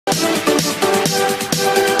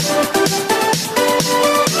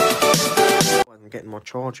my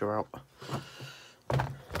charger out.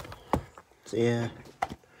 So yeah.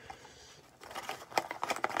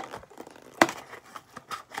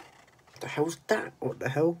 What the hell's that? What the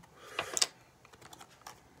hell?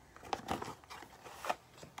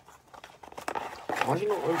 Why is he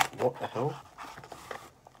not... What the hell?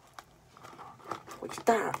 What's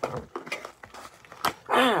that?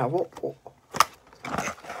 Ah, what?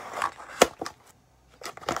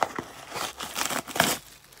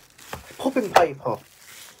 Popping paper.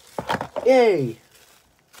 Yay.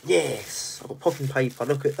 Yes, I've got popping paper.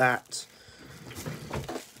 Look at that.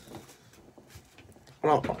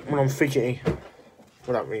 When I'm fidgety,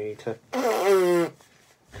 I don't really need to.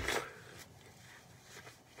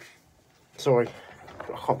 Sorry,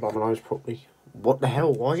 I can't blow my nose properly. What the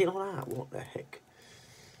hell? Why is it like that? What the heck?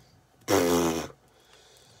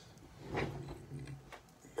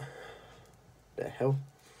 The hell?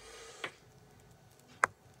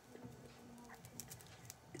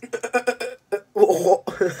 What?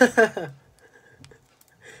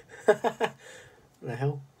 The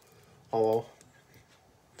hell? Oh,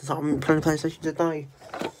 does that mean playing PlayStation today?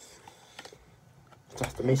 Just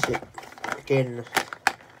have to miss it again.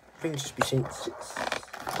 I think just be since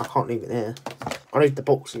I can't leave it there. I need the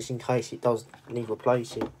boxes in case it does need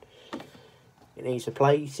replacing. It needs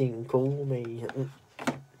replacing. Call me.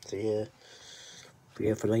 So yeah, be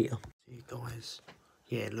here for later. See you guys.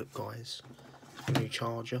 Yeah, look guys, new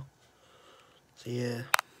charger. So yeah,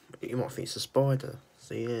 you might think it's a spider.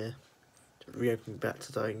 So yeah, reopened back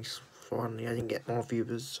today. Finally, I didn't get my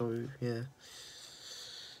viewers. So yeah,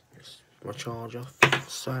 it's my charger.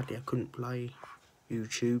 Sadly, I couldn't play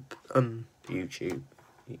YouTube.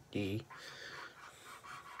 The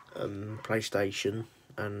PlayStation,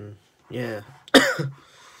 and yeah,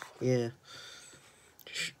 yeah,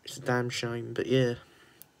 it's a damn shame. But yeah,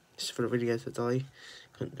 it's for the video today.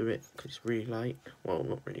 Couldn't do it because it's really late. Well,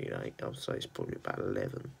 not really late. I would say it's probably about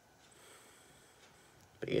 11.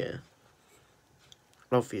 But yeah,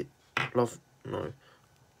 love you. Love, no, I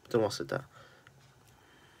don't know why I said that.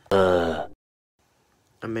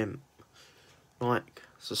 I meant like,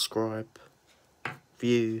 subscribe,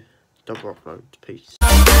 view, double upload. Peace.